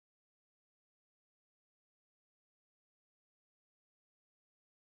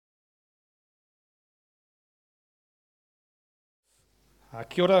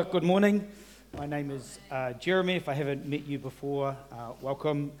Kia ora, good morning. My name is Jeremy. If I haven't met you before,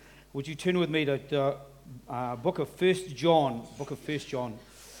 welcome. Would you turn with me to the book of 1 John? Book of 1 John.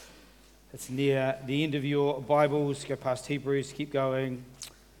 It's near the end of your Bibles. Go past Hebrews, keep going.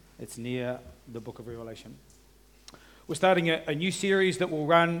 It's near the book of Revelation. We're starting a new series that will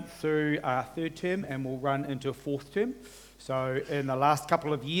run through our third term and will run into a fourth term. So in the last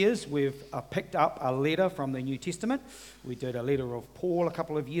couple of years, we've picked up a letter from the New Testament. We did a letter of Paul a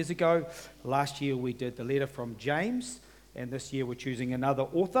couple of years ago. Last year, we did the letter from James. And this year, we're choosing another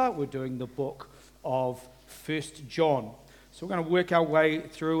author. We're doing the book of 1 John. So we're going to work our way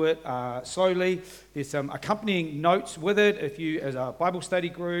through it slowly. There's some accompanying notes with it if you, as a Bible study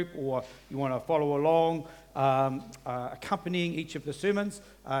group, or you want to follow along, accompanying each of the sermons.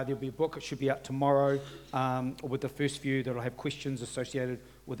 There'll be a book that should be out tomorrow with the first few that'll have questions associated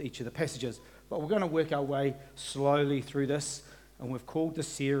with each of the passages. But we're going to work our way slowly through this, and we've called the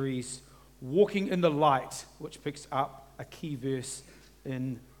series Walking in the Light, which picks up a key verse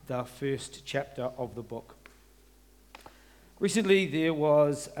in the first chapter of the book. Recently, there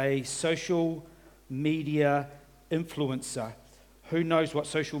was a social media influencer. Who knows what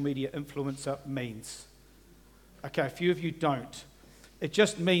social media influencer means? Okay, a few of you don't. It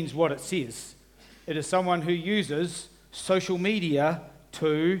just means what it says. It is someone who uses social media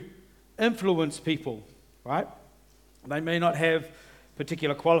to influence people, right? They may not have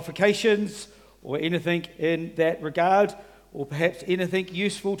particular qualifications or anything in that regard, or perhaps anything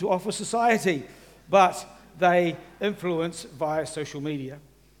useful to offer society, but they influence via social media.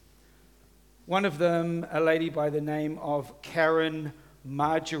 One of them, a lady by the name of Karen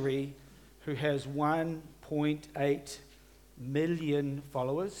Marjorie, who has 1.8 million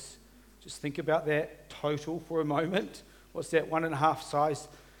followers. Just think about that total for a moment. What's that? 1.5 size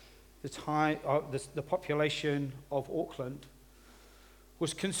the population of Auckland.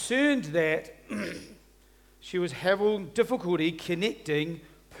 Was concerned that she was having difficulty connecting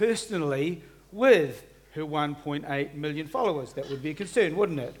personally with her 1.8 million followers. That would be a concern,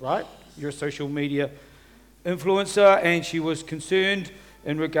 wouldn't it, right? You're a social media influencer, and she was concerned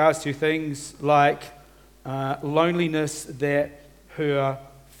in regards to things like loneliness that her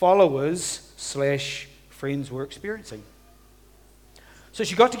followers/friends were experiencing. So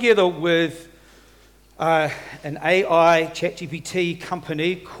she got together with an AI ChatGPT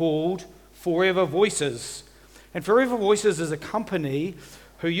company called Forever Voices. And Forever Voices is a company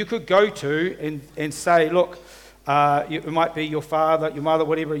who you could go to and say, look, it might be your father, your mother,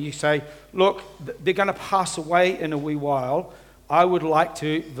 whatever. You say, look, they're going to pass away in a wee while. I would like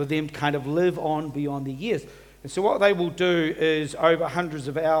for them to kind of live on beyond the years. And so what they will do is, over hundreds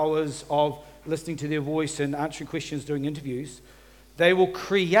of hours of listening to their voice and answering questions, doing interviews, they will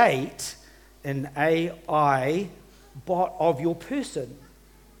create an AI bot of your person.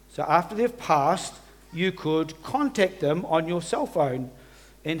 So after they've passed, you could contact them on your cell phone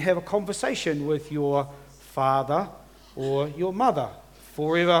and have a conversation with your father or your mother.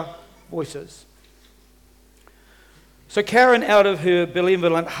 Forever Voices. So Karen, out of her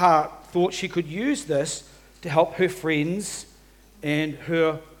benevolent heart, thought she could use this to help her friends and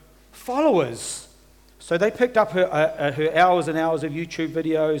her followers. So they picked up her hours and hours of YouTube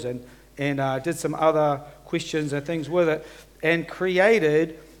videos and did some other questions and things with it, and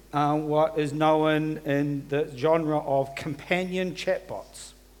created what is known in the genre of companion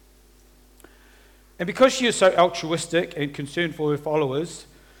chatbots. And because she is so altruistic and concerned for her followers,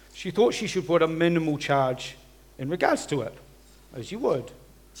 she thought she should put a minimal charge in regards to it, as you would.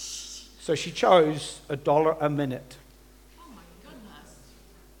 So she chose $1 a minute. Oh my goodness.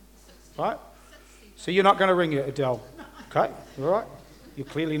 Right? So you're not going to ring her, Adele. Okay, all right? You're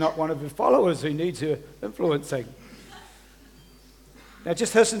clearly not one of her followers who needs her influencing. Now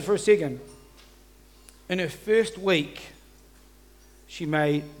just listen for a second. In her first week,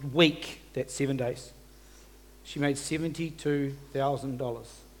 that's 7 days, she made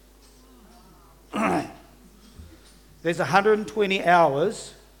 $72,000. There's 120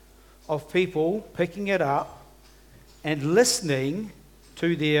 hours of people picking it up and listening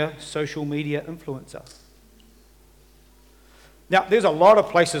to their social media influencer. Now, there's a lot of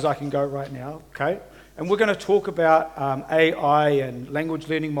places I can go right now, okay? And we're going to talk about AI and language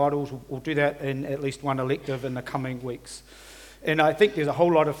learning models. We'll do that in at least one elective in the coming weeks. And I think there's a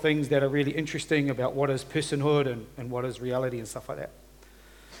whole lot of things that are really interesting about what is personhood and what is reality and stuff like that.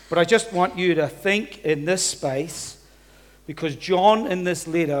 But I just want you to think in this space, because John in this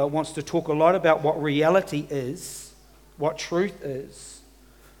letter wants to talk a lot about what reality is, what truth is,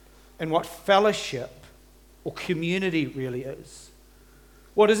 and what fellowship or community really is.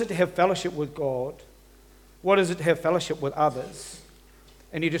 What is it to have fellowship with God? What is it to have fellowship with others?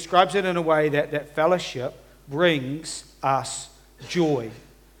 And he describes it in a way that fellowship brings us joy.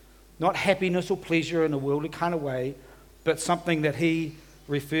 Not happiness or pleasure in a worldly kind of way, but something that he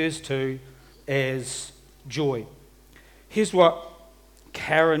refers to as joy. Here's what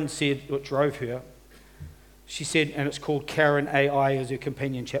Karen said, what drove her. She said, and it's called Karen AI as her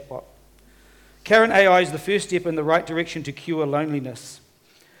companion chatbot. Karen AI is the first step in the right direction to cure loneliness.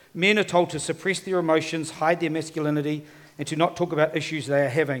 Men are told to suppress their emotions, hide their masculinity, and to not talk about issues they are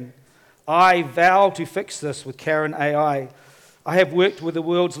having. I vow to fix this with Karen AI. I have worked with the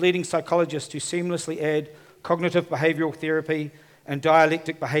world's leading psychologists to seamlessly add cognitive behavioral therapy and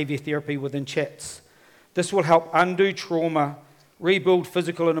dialectic behavior therapy within chats. This will help undo trauma, rebuild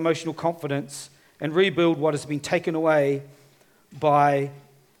physical and emotional confidence, and rebuild what has been taken away by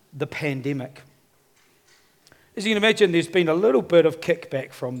the pandemic. As you can imagine, there's been a little bit of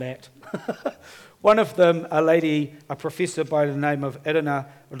kickback from that. One of them, a professor by the name of Irina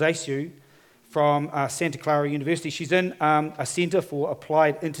Raisu from Santa Clara University. She's in a Centre for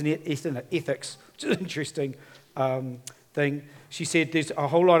Applied Internet Ethics, which is an interesting thing. She said there's a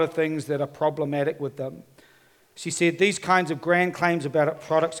whole lot of things that are problematic with them. She said these kinds of grand claims about a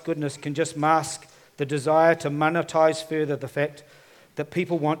product's goodness can just mask the desire to monetize further the fact that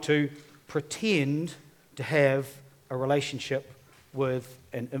people want to pretend to have a relationship with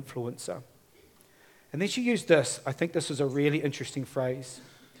an influencer. And then she used this. I think this is a really interesting phrase.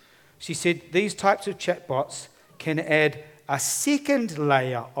 She said these types of chatbots can add a second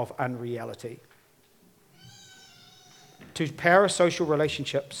layer of unreality to parasocial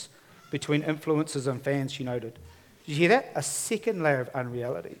relationships between influencers and fans, she noted. Did you hear that? A second layer of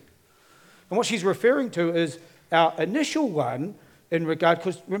unreality. And what she's referring to is our initial one in regard,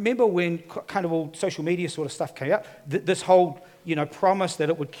 because remember when kind of all social media sort of stuff came out, this whole promise that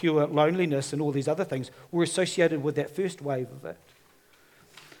it would cure loneliness and all these other things were associated with that first wave of it.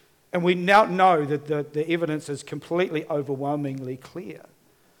 And we now know that the evidence is completely overwhelmingly clear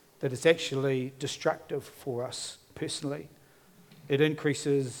that it's actually destructive for us personally. It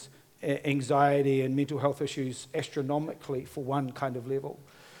increases anxiety and mental health issues astronomically for one kind of level.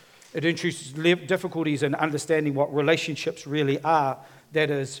 It introduces difficulties in understanding what relationships really are, that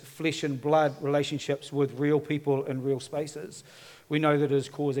is, flesh and blood relationships with real people in real spaces. We know that it is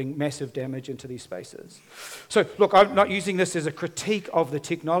causing massive damage into these spaces. So, look, I'm not using this as a critique of the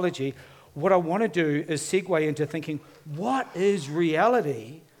technology. What I want to do is segue into thinking, what is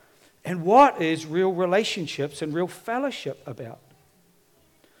reality and what is real relationships and real fellowship about?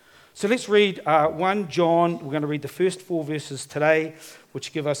 So let's read 1 John. We're going to read the first 4 verses today,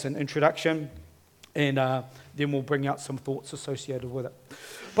 which give us an introduction, and then we'll bring out some thoughts associated with it.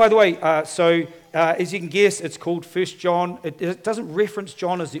 By the way, as you can guess, it's called 1 John. It doesn't reference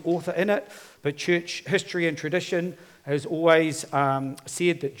John as the author in it, but church history and tradition has always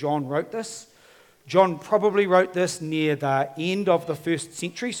said that John wrote this. John probably wrote this near the end of the 1st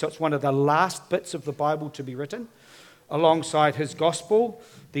century, so it's one of the last bits of the Bible to be written, alongside his gospel,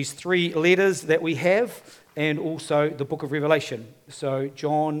 these 3 letters that we have, and also the book of Revelation. So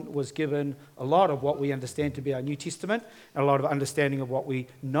John was given a lot of what we understand to be our New Testament, and a lot of understanding of what we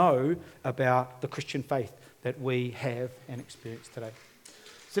know about the Christian faith that we have and experience today.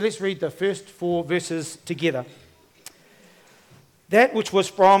 So let's read the first 4 verses together. That which was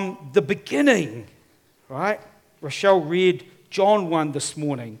from the beginning, right? Rochelle read John 1 this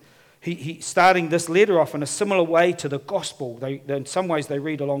morning. He starting this letter off in a similar way to the gospel. In some ways, they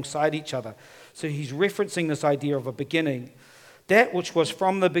read alongside each other. So he's referencing this idea of a beginning. That which was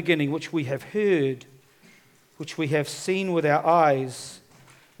from the beginning, which we have heard, which we have seen with our eyes,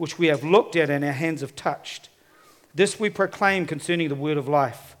 which we have looked at and our hands have touched. This we proclaim concerning the word of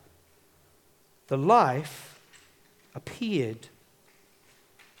life. The life appeared.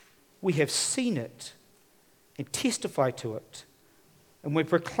 We have seen it and testify to it. And we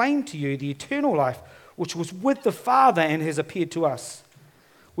proclaim to you the eternal life, which was with the Father and has appeared to us.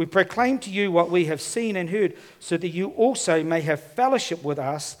 We proclaim to you what we have seen and heard, so that you also may have fellowship with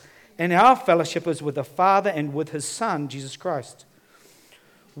us, and our fellowship is with the Father and with his Son, Jesus Christ.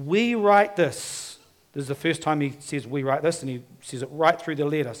 We write this. This is the first time he says we write this, and he says it right through the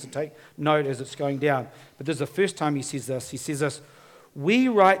letter, so take note as it's going down. But this is the first time he says this. He says this, we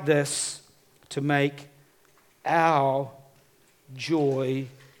write this to make our joy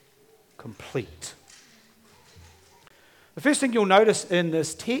complete. The first thing you'll notice in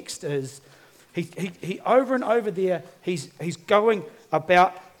this text is he over and over there, he's going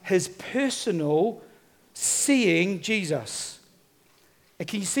about his personal seeing Jesus. And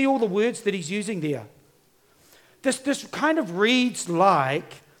can you see all the words that he's using there? This kind of reads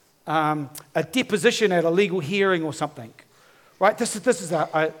like a deposition at a legal hearing or something, right? This is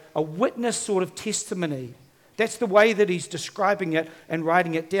a witness sort of testimony. That's the way that he's describing it and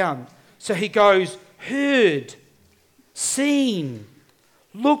writing it down. So he goes, heard, seen,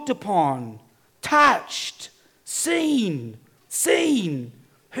 looked upon, touched, seen,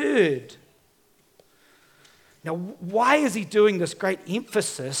 heard. Now, why is he doing this great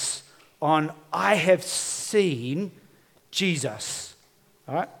emphasis on I have seen Jesus?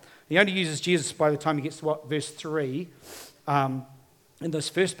 All right? He only uses Jesus by the time he gets to verse 3. In this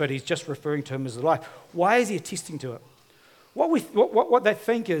first bit, he's just referring to him as the life. Why is he attesting to it? What they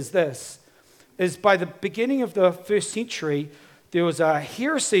think is this, is by the beginning of the first century, there was a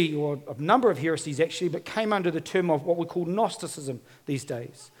heresy, or a number of heresies actually, but came under the term of what we call Gnosticism these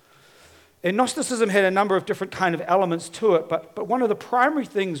days. And Gnosticism had a number of different kind of elements to it, but one of the primary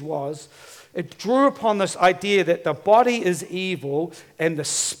things was it drew upon this idea that the body is evil and the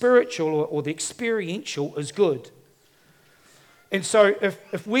spiritual or the experiential is good. And so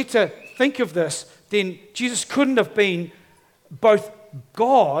if we're to think of this, then Jesus couldn't have been both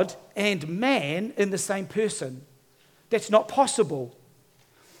God and man in the same person. That's not possible.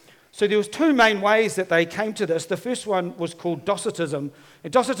 So there was two main ways that they came to this. The first one was called Docetism.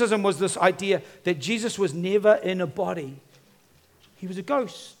 And Docetism was this idea that Jesus was never in a body. He was a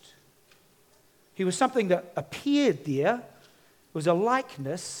ghost. He was something that appeared there. It was a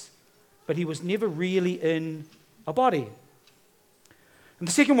likeness, but he was never really in a body. And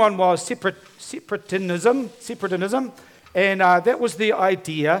the second one was Separatism, and that was the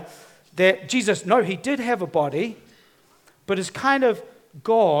idea that Jesus, no, he did have a body, but as kind of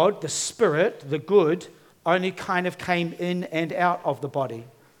God, the Spirit, the good, only kind of came in and out of the body.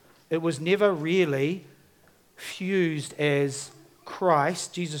 It was never really fused as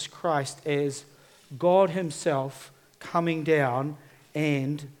Christ, Jesus Christ, as God himself coming down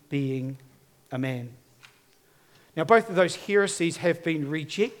and being a man. Now, both of those heresies have been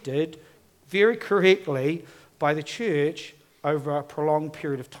rejected very correctly by the church over a prolonged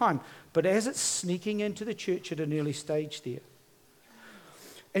period of time. But as it's sneaking into the church at an early stage there,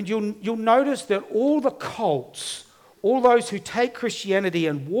 and you'll notice that all the cults, all those who take Christianity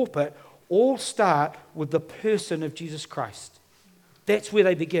and warp it, all start with the person of Jesus Christ. That's where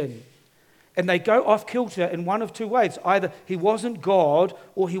they begin. And they go off kilter in one of two ways. Either he wasn't God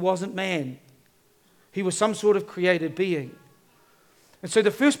or he wasn't man. He was some sort of created being. And so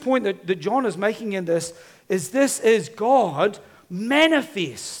the first point that John is making in this is God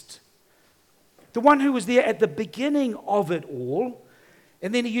manifest. The one who was there at the beginning of it all.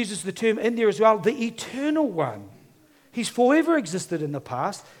 And then he uses the term in there as well, the eternal one. He's forever existed in the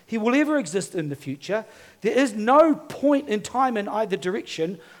past. He will ever exist in the future. There is no point in time in either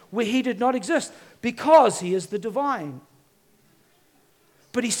direction where he did not exist because he is the divine.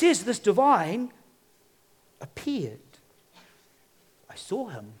 But he says this divine appeared. I saw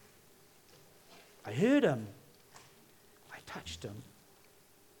him. I heard him. I touched him.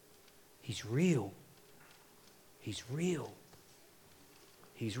 He's real. He's real.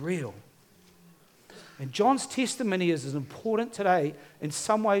 He's real. And John's testimony is as important today. In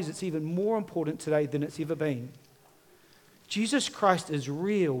some ways, it's even more important today than it's ever been. Jesus Christ is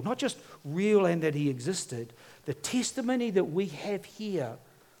real, not just real and that he existed. The testimony that we have here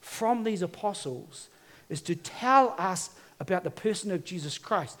from these apostles is to tell us about the person of Jesus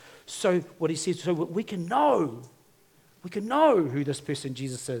Christ. So what he says, so we can know who this person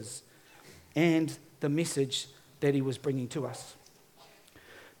Jesus is and the message that he was bringing to us.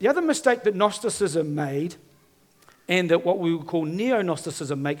 The other mistake that Gnosticism made, and that what we would call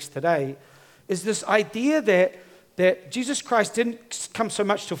neo-Gnosticism makes today, is this idea that Jesus Christ didn't come so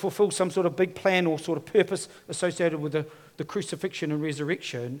much to fulfill some sort of big plan or sort of purpose associated with the crucifixion and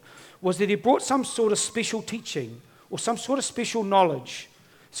resurrection, was that he brought some sort of special teaching or some sort of special knowledge.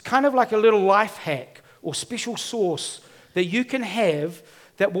 It's kind of like a little life hack or special source that you can have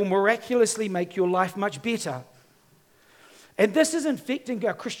that will miraculously make your life much better. And this is infecting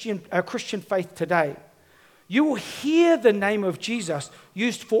our Christian faith today. You will hear the name of Jesus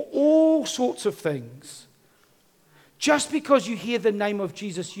used for all sorts of things. Just because you hear the name of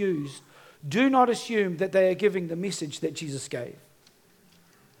Jesus used, do not assume that they are giving the message that Jesus gave.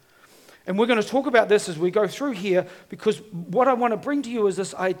 And we're going to talk about this as we go through here, because what I want to bring to you is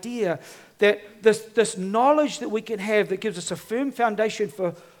this idea that this knowledge that we can have that gives us a firm foundation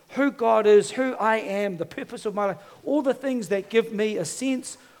for who God is, who I am, the purpose of my life, all the things that give me a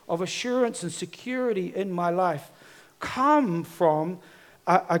sense of assurance and security in my life come from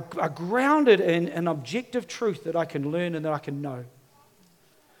a grounded in an objective truth that I can learn and that I can know.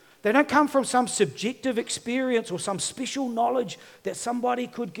 They don't come from some subjective experience or some special knowledge that somebody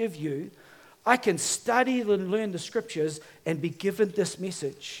could give you. I can study and learn the scriptures and be given this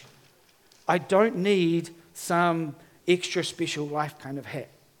message. I don't need some extra special life kind of hat.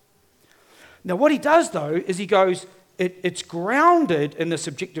 Now, what he does, though, is he goes, it's grounded in this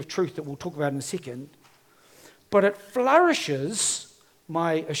objective truth that we'll talk about in a second, but it flourishes,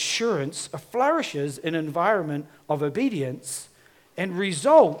 my assurance, flourishes in an environment of obedience and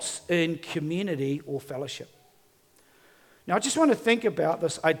results in community or fellowship. Now, I just want to think about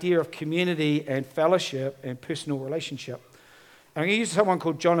this idea of community and fellowship and personal relationship. I'm going to use someone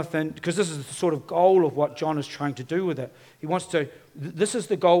called Jonathan, because this is the sort of goal of what John is trying to do with it. He wants to, this is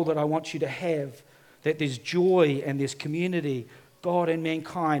the goal that I want you to have, that there's joy and there's community, God and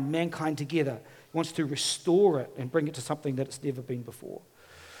mankind together. He wants to restore it and bring it to something that it's never been before.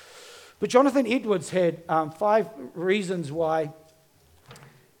 But Jonathan Edwards had 5 reasons why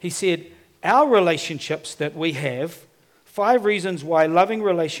he said, our relationships that we have, 5 reasons why loving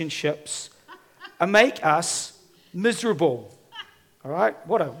relationships make us miserable. All right?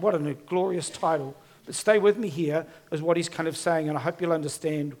 What a glorious title. But stay with me here is what he's kind of saying, and I hope you'll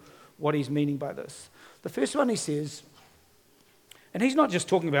understand what he's meaning by this. The first one he says, and he's not just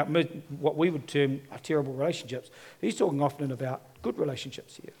talking about what we would term terrible relationships. He's talking often about good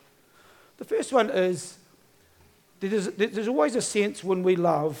relationships here. The first one is there's always a sense when we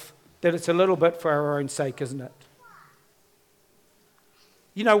love that it's a little bit for our own sake, isn't it?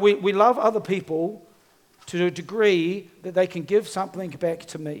 You know, we love other people to a degree that they can give something back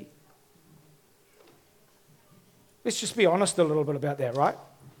to me. Let's just be honest a little bit about that, right?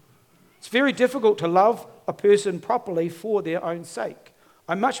 It's very difficult to love a person properly for their own sake.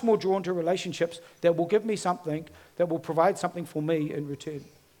 I'm much more drawn to relationships that will give me something, that will provide something for me in return.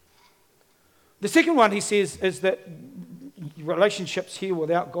 The second one, he says, is that relationships here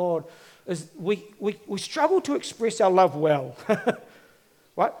without God, is we struggle to express our love well.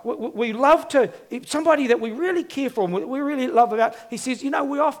 Right? We love to, somebody that we really care for and we really love about, he says, we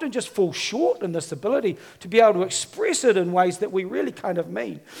often just fall short in this ability to be able to express it in ways that we really kind of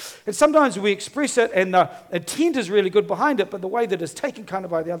mean. And sometimes we express it and the intent is really good behind it, but the way that it's taken kind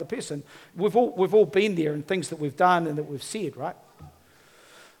of by the other person, we've all been there in things that we've done and that we've said, right?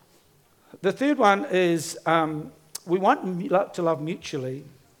 The third one is we want to love mutually.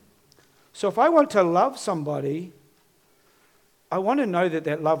 So if I want to love somebody, I want to know that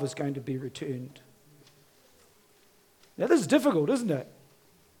that love is going to be returned. Now, this is difficult, isn't it?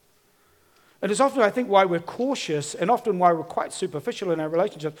 And it's often, I think, why we're cautious and often why we're quite superficial in our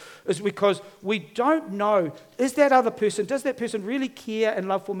relationships is because we don't know, does that person really care and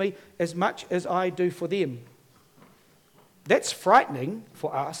love for me as much as I do for them? That's frightening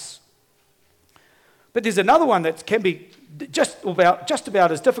for us. But there's another one that can be just about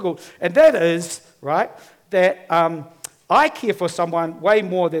as difficult, and that is, right, that I care for someone way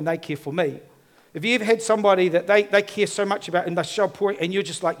more than they care for me. Have you ever had somebody that they care so much about and they show point and you're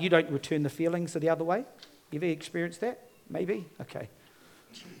just like, you don't return the feelings the other way? You ever experienced that? Maybe? Okay.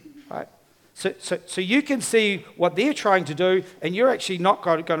 Right. So you can see what they're trying to do and you're actually not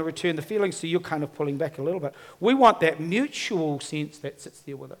going to return the feelings, so you're kind of pulling back a little bit. We want that mutual sense that sits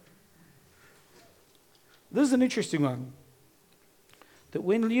there with it. This is an interesting one. That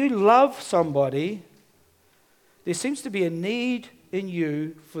when you love somebody, there seems to be a need in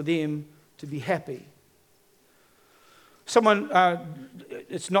you for them to be happy. Someone,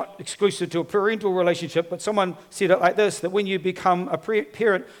 it's not exclusive to a parental relationship, but someone said it like this, that when you become a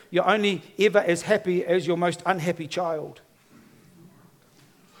parent, you're only ever as happy as your most unhappy child.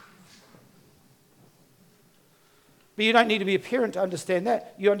 But you don't need to be a parent to understand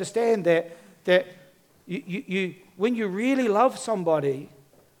that. You understand that you when you really love somebody,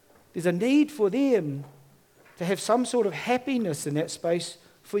 there's a need for them to have some sort of happiness in that space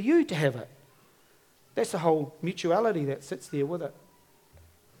for you to have it. That's the whole mutuality that sits there with it.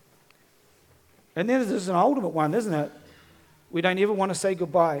 And then there's an ultimate one, isn't it? We don't ever want to say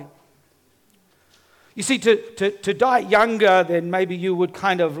goodbye. You see, to die younger than maybe you would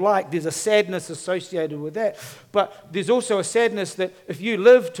kind of like, there's a sadness associated with that. But there's also a sadness that if you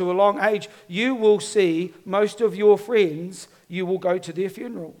live to a long age, you will see most of your friends, you will go to their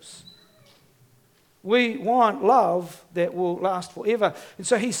funerals. We want love that will last forever. And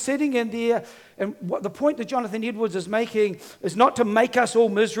so he's sitting in there, and the point that Jonathan Edwards is making is not to make us all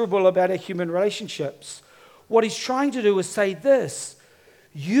miserable about our human relationships. What he's trying to do is say this: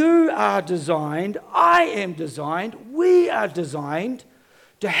 you are designed, I am designed, we are designed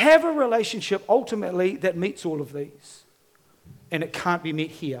to have a relationship ultimately that meets all of these. And it can't be met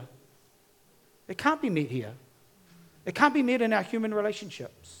here. It can't be met here. It can't be met in our human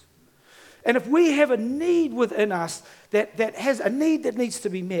relationships. And if we have a need within us that has a need that needs to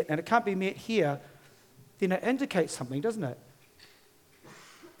be met, and it can't be met here, then it indicates something, doesn't it?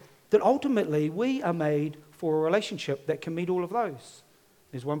 That ultimately we are made for a relationship that can meet all of those.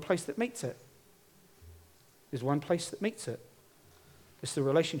 There's one place that meets it. There's one place that meets it. It's the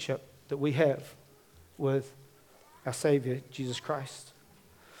relationship that we have with our Savior, Jesus Christ.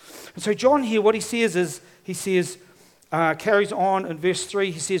 And so John here, what he says is, carries on in verse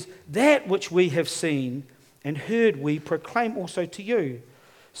 3, he says, that which we have seen and heard we proclaim also to you,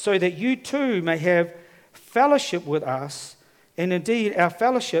 so that you too may have fellowship with us. And indeed, our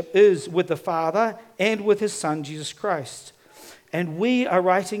fellowship is with the Father and with his Son, Jesus Christ. And we are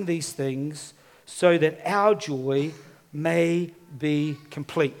writing these things so that our joy may be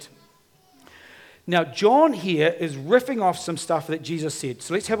complete. Now, John here is riffing off some stuff that Jesus said.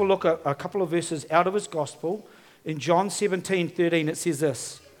 So let's have a look at a couple of verses out of his gospel. In John 17:13, it says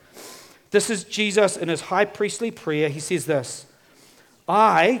this. This is Jesus in his high priestly prayer. He says this,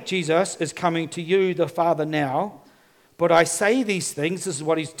 I, Jesus, is coming to you, the Father, now, but I say these things, this is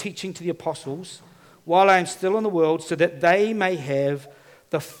what he's teaching to the apostles, while I am still in the world, so that they may have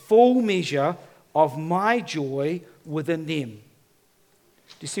the full measure of my joy within them.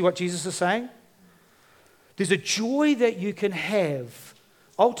 Do you see what Jesus is saying? There's a joy that you can have,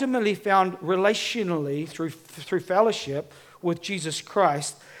 ultimately found relationally through fellowship with Jesus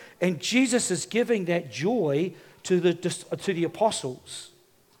Christ, and Jesus is giving that joy to the apostles.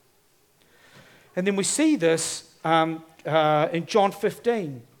 And then we see this in John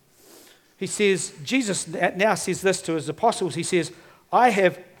 15. He says, Jesus now says this to his apostles. He says, I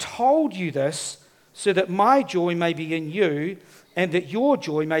have told you this so that my joy may be in you and that your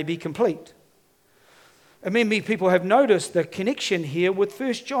joy may be complete. And many people have noticed the connection here with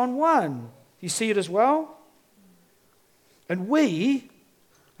 1 John 1. You see it as well? And we,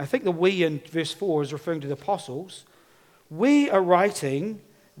 I think the we in verse 4 is referring to the apostles, we are writing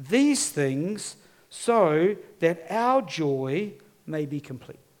these things so that our joy may be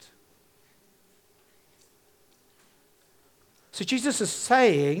complete. So Jesus is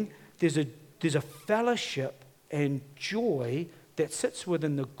saying there's a fellowship and joy that sits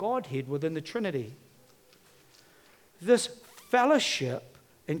within the Godhead, within the Trinity. This fellowship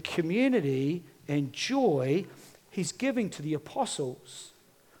and community and joy he's giving to the apostles.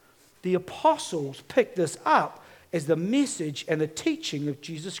 The apostles picked this up as the message and the teaching of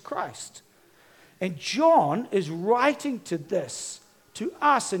Jesus Christ. And John is writing to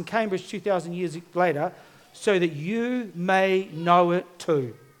us in Cambridge 2,000 years later, so that you may know it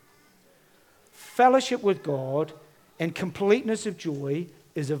too. Fellowship with God and completeness of joy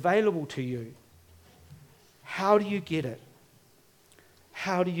is available to you. How do you get it?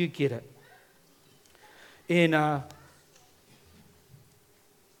 How do you get it? In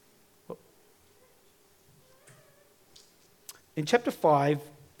chapter 5,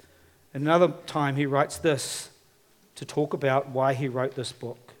 another time he writes this to talk about why he wrote this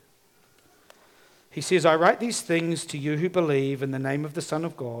book. He says, I write these things to you who believe in the name of the Son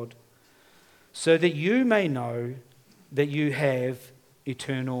of God, so that you may know that you have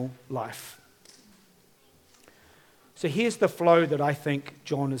eternal life. So here's the flow that I think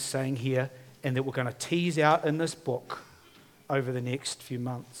John is saying here, and that we're going to tease out in this book over the next few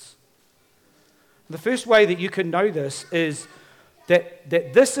months. The first way that you can know this is that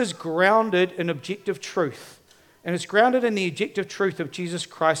this is grounded in objective truth, and it's grounded in the objective truth of Jesus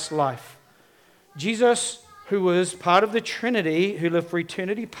Christ's life. Jesus, who was part of the Trinity, who lived for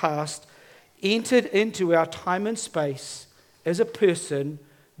eternity past, entered into our time and space as a person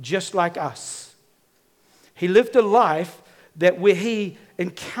just like us. He lived a life where he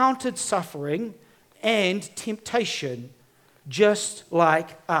encountered suffering and temptation just like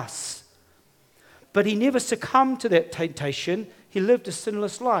us. But he never succumbed to that temptation. He lived a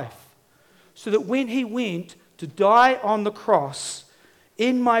sinless life. So that when he went to die on the cross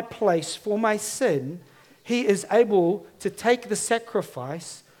in my place for my sin, he is able to take the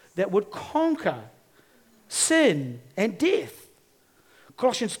sacrifice that would conquer sin and death.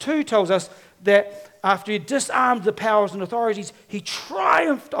 Colossians 2 tells us that after he disarmed the powers and authorities, he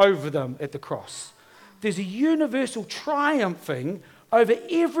triumphed over them at the cross. There's a universal triumphing over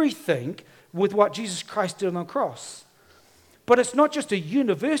everything with what Jesus Christ did on the cross. But it's not just a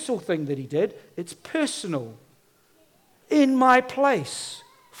universal thing that he did, it's personal. In my place,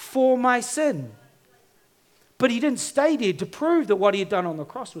 for my sin. But he didn't stay dead to prove that what he had done on the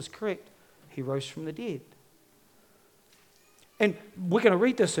cross was correct. He rose from the dead. And we're going to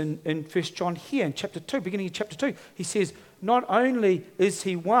read this in 1 John here in chapter 2, beginning of chapter 2. He says, not only is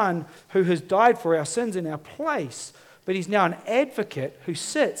he one who has died for our sins in our place, but he's now an advocate who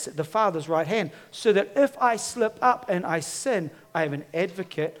sits at the Father's right hand, so that if I slip up and I sin, I have an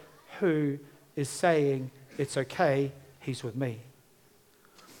advocate who is saying, it's okay, he's with me.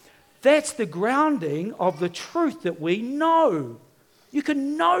 That's the grounding of the truth that we know. You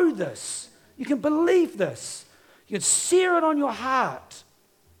can know this. You can believe this. You can sear it on your heart.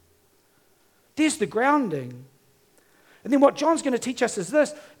 There's the grounding. And then what John's going to teach us is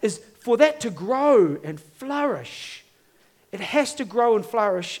this, is for that to grow and flourish, it has to grow and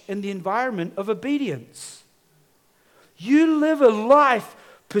flourish in the environment of obedience. You live a life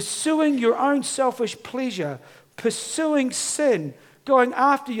pursuing your own selfish pleasure, pursuing sin, going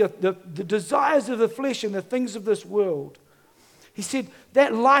after the desires of the flesh and the things of this world. He said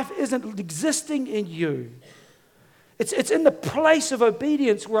that life isn't existing in you. It's in the place of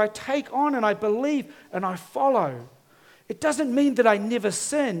obedience where I take on and I believe and I follow. It doesn't mean that I never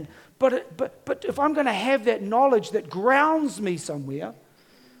sin, but if I'm going to have that knowledge that grounds me somewhere,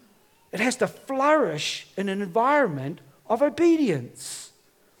 it has to flourish in an environment of obedience.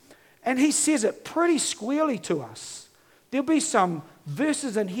 And he says it pretty squarely to us. There'll be some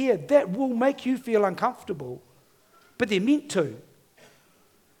verses in here that will make you feel uncomfortable, but they're meant to.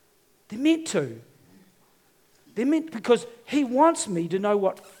 They're meant to. They're meant because he wants me to know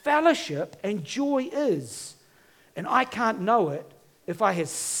what fellowship and joy is. And I can't know it if I have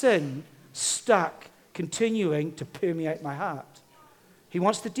sin stuck, continuing to permeate my heart. He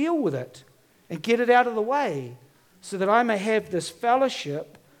wants to deal with it and get it out of the way so that I may have this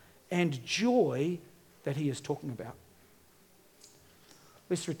fellowship and joy that he is talking about.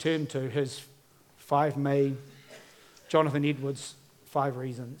 Let's return to his Jonathan Edwards' 5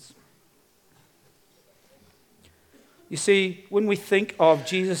 reasons. You see, when we think of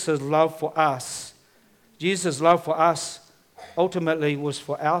Jesus' love for us ultimately was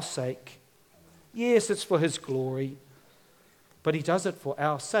for our sake. Yes, it's for his glory, but he does it for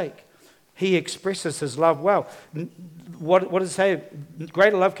our sake. He expresses his love well. What does it say?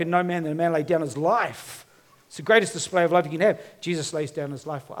 Greater love can no man than a man lay down his life. It's the greatest display of love you can have. Jesus lays down his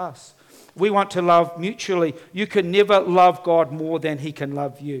life for us. We want to love mutually. You can never love God more than he can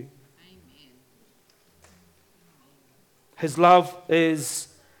love you. Amen. His love is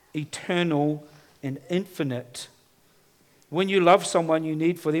eternal and infinite. When you love someone, you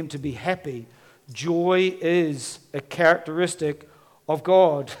need for them to be happy. Joy is a characteristic of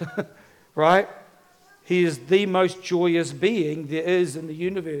God, right? He is the most joyous being there is in the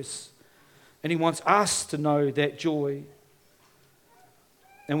universe. And he wants us to know that joy.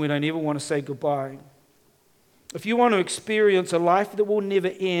 And we don't ever want to say goodbye. If you want to experience a life that will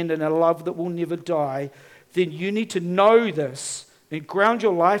never end and a love that will never die, then you need to know this and ground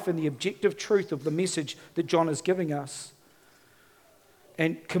your life in the objective truth of the message that John is giving us.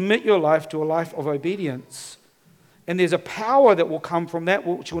 And commit your life to a life of obedience. And there's a power that will come from that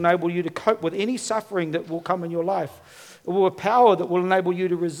which will enable you to cope with any suffering that will come in your life. It will be a power that will enable you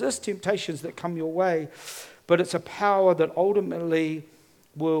to resist temptations that come your way. But it's a power that ultimately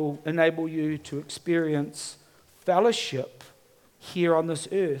will enable you to experience fellowship here on this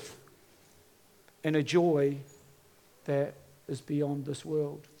earth and a joy that is beyond this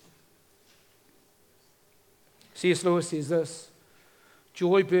world. C.S. Lewis says this: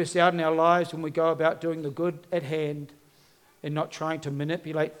 joy bursts out in our lives when we go about doing the good at hand and not trying to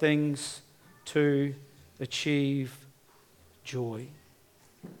manipulate things to achieve joy.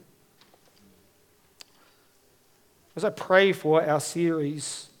 As I pray for our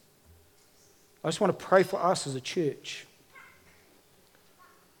series, I just want to pray for us as a church.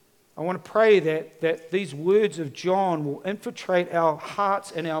 I want to pray that these words of John will infiltrate our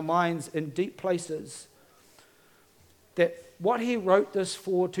hearts and our minds in deep places. That what he wrote this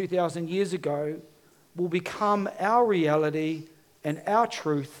for 2,000 years ago will become our reality and our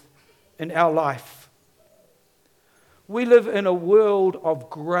truth in our life. We live in a world of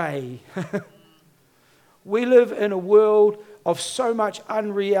grey. We live in a world of so much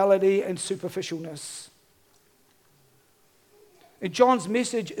unreality and superficialness. And John's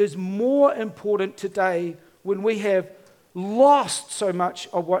message is more important today when we have lost so much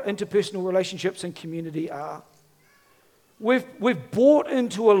of what interpersonal relationships and community are. We've bought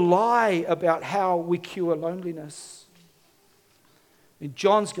into a lie about how we cure loneliness. And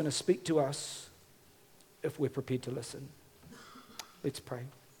John's going to speak to us if we're prepared to listen. Let's pray.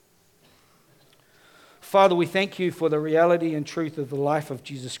 Father, we thank you for the reality and truth of the life of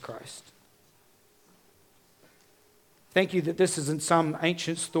Jesus Christ. Thank you that this isn't some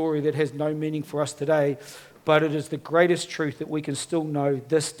ancient story that has no meaning for us today, but it is the greatest truth that we can still know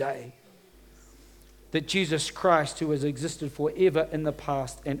this day. That Jesus Christ, who has existed forever in the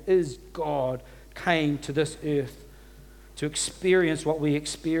past and is God, came to this earth to experience what we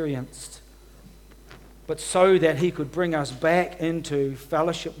experienced, but so that he could bring us back into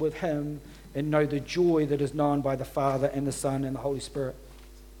fellowship with him and know the joy that is known by the Father and the Son and the Holy Spirit.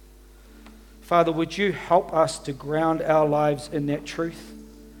 Father, would you help us to ground our lives in that truth?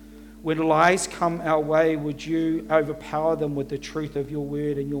 When lies come our way, would you overpower them with the truth of your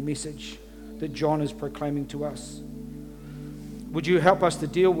word and your message that John is proclaiming to us? Would you help us to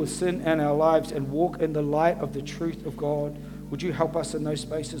deal with sin in our lives and walk in the light of the truth of God? Would you help us in those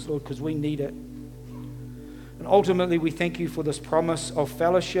spaces, Lord, because we need it. And ultimately, we thank you for this promise of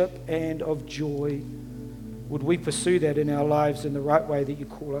fellowship and of joy. Would we pursue that in our lives in the right way that you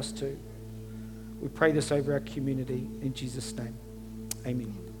call us to? We pray this over our community in Jesus' name.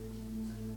 Amen.